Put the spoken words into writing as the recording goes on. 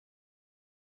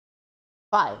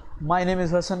Hi, my name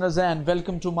is Hassan Raza and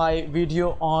welcome to my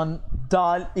video on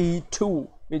Dall E2,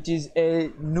 which is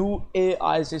a new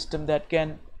AI system that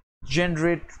can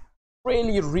generate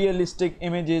really realistic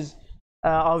images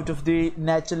out of the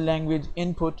natural language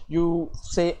input. You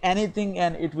say anything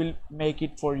and it will make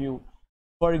it for you.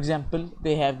 For example,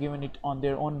 they have given it on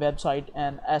their own website,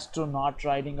 an astronaut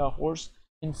riding a horse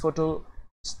in photo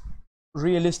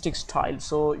realistic style.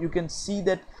 So you can see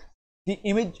that the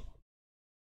image,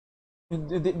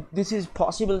 this is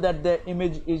possible that the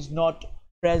image is not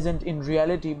present in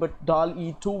reality, but Dall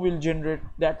E2 will generate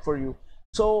that for you.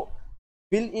 So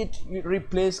will it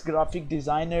replace graphic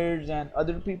designers and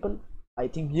other people? I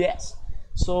think yes.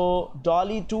 So Dall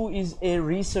E2 is a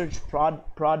research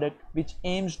product which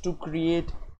aims to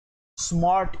create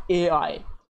smart AI.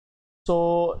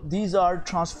 So these are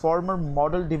transformer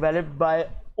model developed by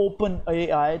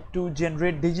OpenAI to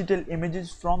generate digital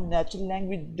images from natural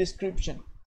language description.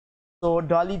 So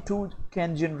Dall E2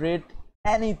 can generate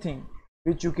anything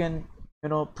which you can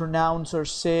pronounce or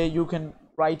say. You can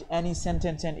write any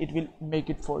sentence and it will make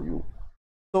it for you.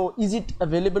 So is it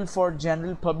available for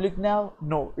general public now?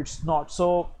 No, it's not.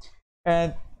 So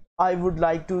and I would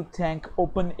like to thank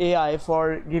OpenAI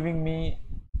for giving me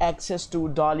access to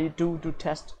Dall E2 to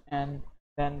test and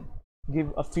then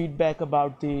give a feedback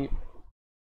about the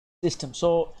system.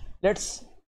 So let's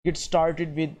get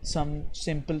started with some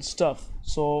simple stuff.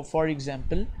 So for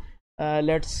example,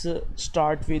 let's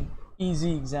start with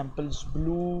easy examples.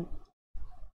 Blue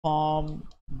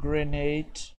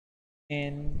pomegranate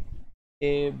in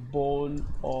a bowl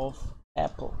of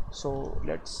apple. So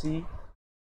let's see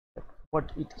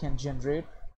what it can generate.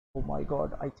 Oh my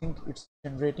god, I think it's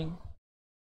generating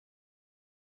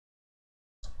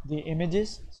the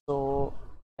images. So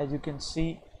as you can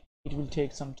see, it will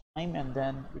take some time and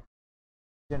then it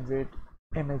generate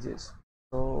images.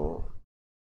 So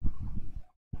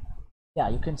yeah,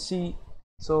 you can see,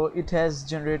 so it has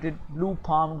generated blue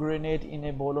pomegranate in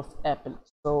a bowl of apple.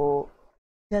 So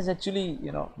it has actually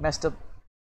messed up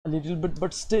a little bit,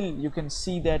 but still you can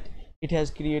see that it has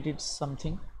created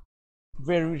something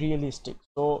very realistic.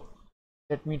 So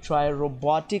let me try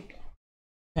robotic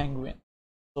penguin.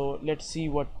 So let's see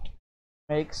what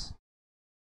makes.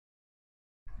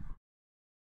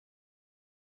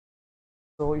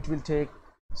 So it will take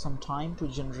some time to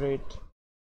generate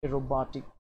a robotic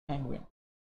penguin.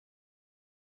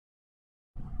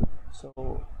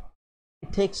 So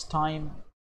it takes time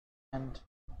and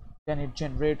then it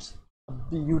generates a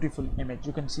beautiful image.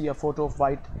 You can see a photo of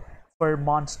white fur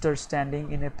monster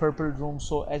standing in a purple room.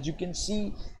 So as you can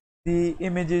see, the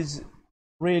image is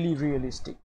really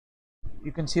realistic.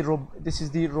 You can see this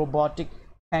is the robotic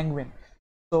penguin.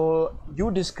 So you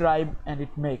describe and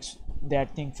it makes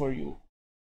that thing for you.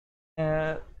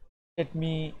 Let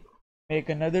me make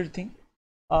another thing.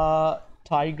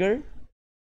 Tiger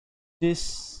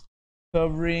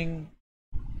discovering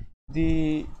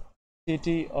the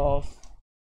city of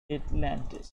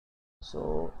Atlantis.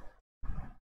 So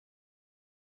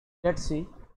let's see,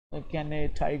 can a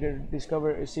tiger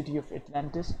discover a city of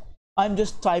Atlantis? I'm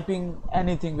just typing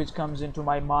anything which comes into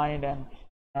my mind, and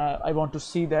I want to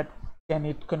see that can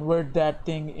it convert that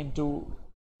thing into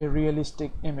a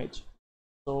realistic image.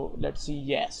 So let's see,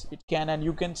 yes it can, and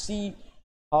you can see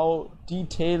how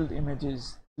detailed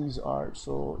images these are.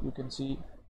 So you can see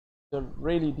they're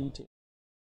really detailed,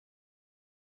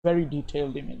 very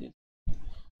detailed images.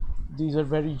 These are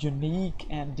very unique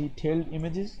and detailed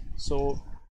images. So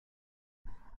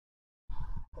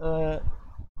uh,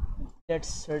 let's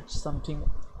search something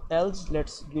else.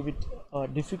 Let's give it a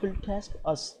difficult task.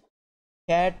 As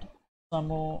cat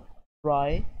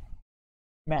samurai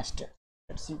master.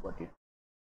 Let's see what it.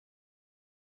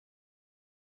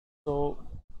 So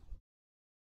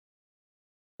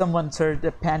someone searched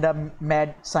a panda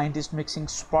mad scientist mixing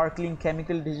sparkling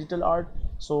chemical digital art.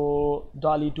 So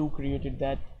Dall E2 created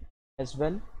that as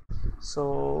well.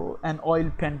 So an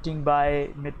oil painting by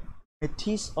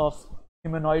Matisse of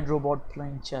humanoid robot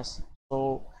playing chess.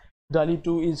 So Dall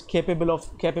E2 is capable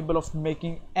of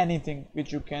making anything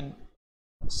which you can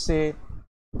say.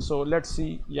 So let's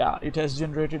see, yeah, it has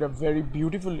generated a very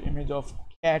beautiful image of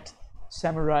cat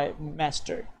samurai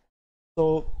master.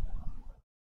 So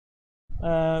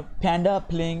panda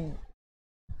playing,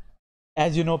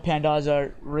 as you know, pandas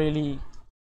are really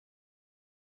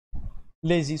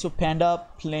lazy. So panda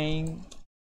playing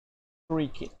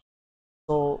cricket.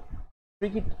 So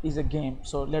cricket is a game.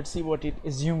 So let's see what it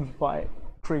assumes by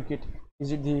cricket.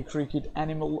 Is it the cricket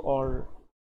animal or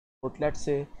what? Let's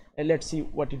say, let's see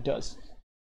what it does.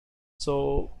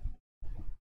 So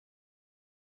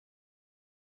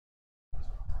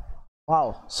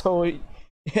wow, so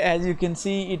As you can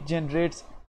see, it generates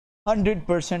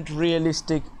 100%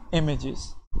 realistic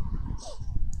images.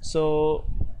 So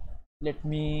let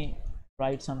me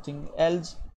write something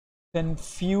else.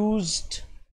 Confused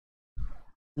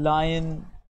lion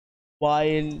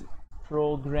while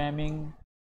programming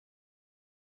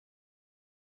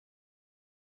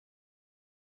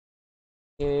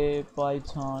a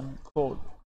Python code.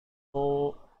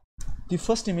 So the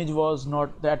first image was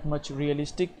not that much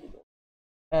realistic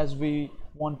as we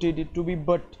wanted it to be,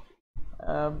 but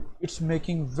it's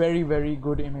making very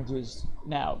good images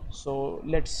now. So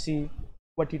let's see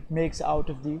what it makes out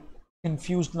of the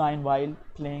confused line while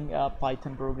playing a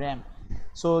Python program.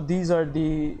 So these are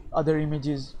the other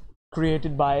images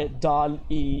created by Dall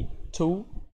E 2.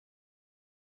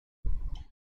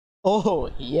 Oh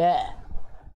yeah,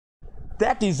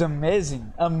 that is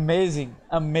amazing.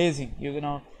 You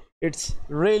know, it's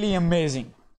really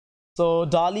amazing. So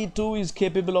Dall E 2 is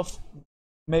capable of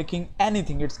making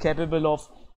anything. It's capable of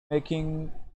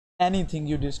making anything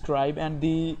you describe, and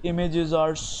the images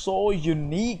are so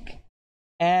unique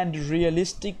and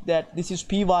realistic that this is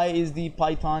py is the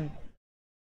Python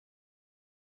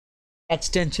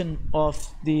extension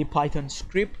of the Python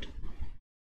script.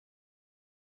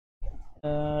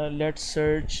 Let's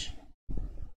search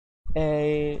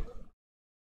a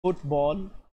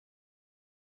football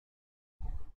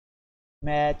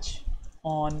match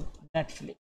on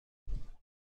Netflix.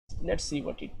 Let's see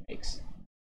what it makes.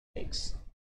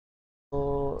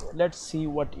 So let's see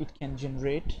what it can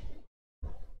generate.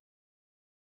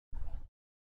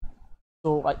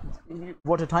 So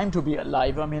what a time to be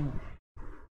alive. I mean,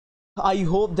 I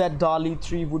hope that Dall E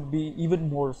 3 would be even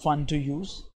more fun to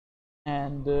use.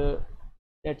 And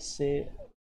let's say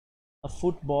a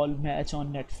football match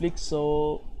on Netflix.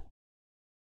 So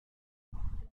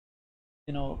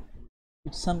you know,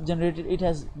 it's some generated. It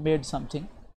has made something,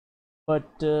 but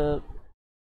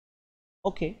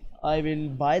okay, I will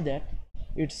buy that.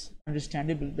 It's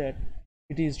understandable that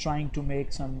it is trying to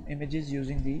make some images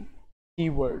using the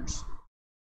keywords.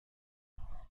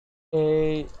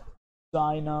 A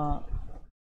dinosaur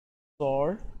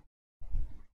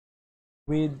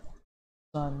with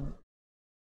sunglasses.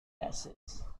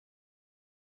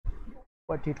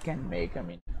 What it can make, I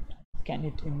mean, can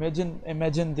it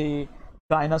imagine the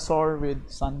dinosaur with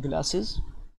sunglasses?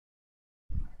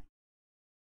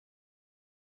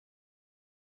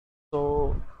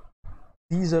 So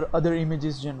these are other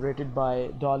images generated by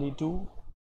Dall E 2.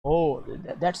 Oh,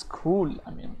 that's cool.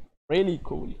 I mean, really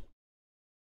cool.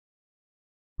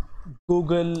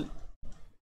 Google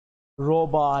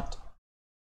robot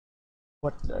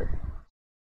butler.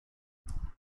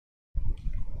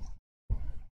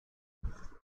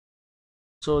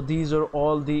 So these are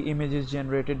all the images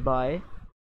generated by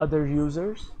other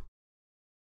users,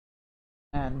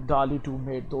 and Dall E 2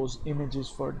 made those images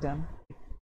for them.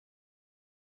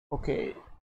 Okay,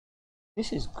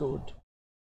 this is good.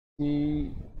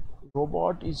 The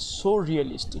robot is so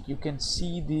realistic. You can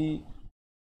see the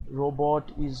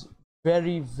robot is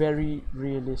very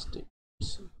realistic.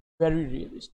 It's very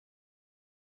realistic.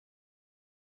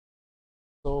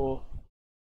 So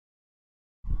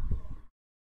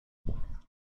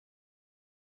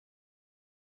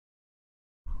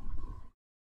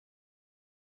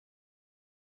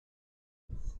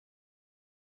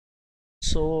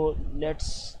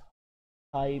let's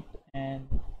type an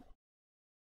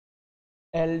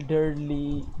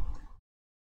elderly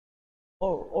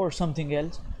or something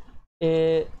else.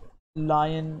 A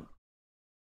lion,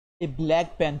 a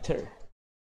black panther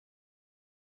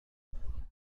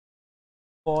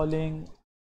falling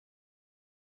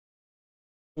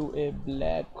to a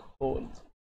black hole.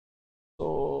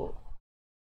 So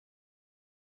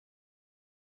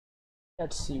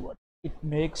let's see what it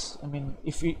makes. I mean,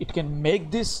 if it can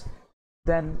make this,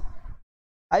 then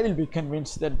I will be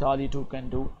convinced that Dall E 2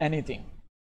 can do anything.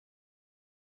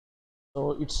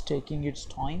 So it's taking its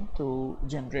time to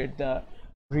generate the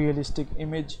realistic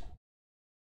image.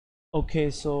 Okay,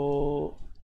 so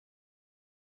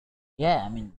yeah, I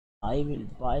mean, I will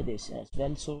buy this as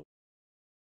well. So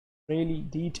really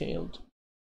detailed.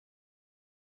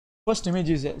 First image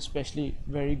is especially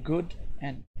very good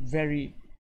and very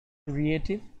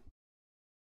creative.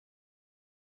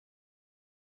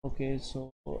 Okay,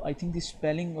 so I think the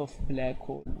spelling of black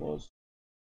hole was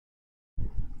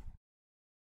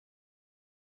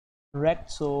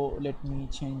correct. So let me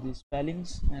change the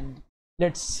spellings and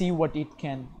let's see what it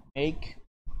can make.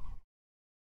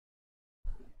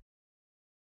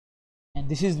 And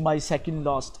this is my second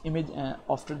last image.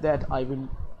 After that I will,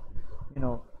 you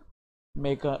know,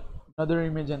 make another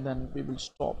image and then we will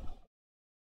stop.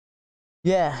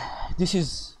 Yeah, this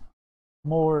is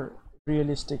more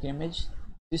realistic image.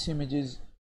 This image is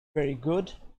very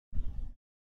good,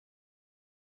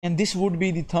 and this would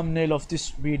be the thumbnail of this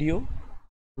video: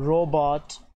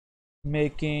 robot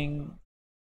making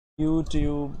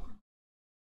YouTube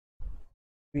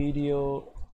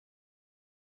video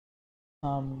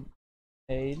thumbnail.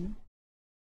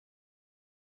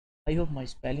 I hope my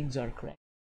spellings are correct.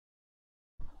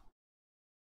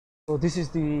 So this is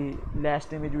the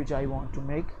last image which I want to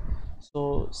make.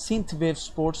 So synthwave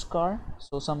sports car.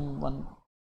 So someone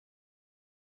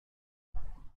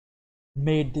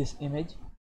made this image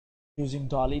using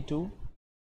Dall E 2.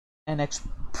 An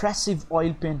expressive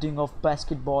oil painting of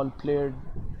basketball player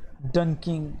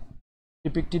dunking,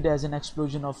 depicted as an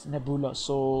explosion of nebula.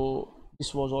 So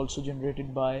this was also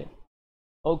generated by,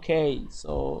 okay,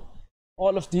 so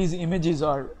all of these images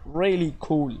are really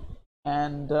cool,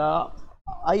 and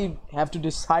I have to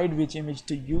decide which image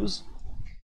to use.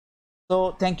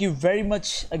 So thank you very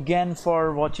much again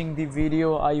for watching the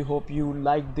video. I hope you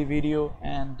liked the video,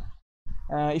 and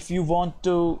if you want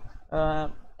to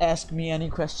ask me any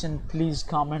question, please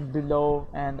comment below,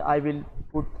 and I will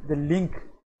put the link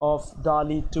of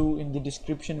Dall E 2 in the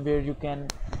description, where you can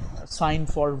sign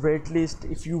for waitlist.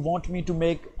 If you want me to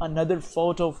make another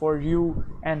photo for you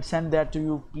and send that to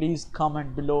you, please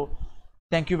comment below.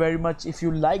 Thank you very much. If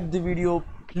you liked the video,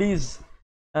 please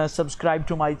subscribe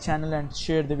to my channel and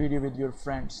share the video with your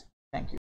friends. Thank you.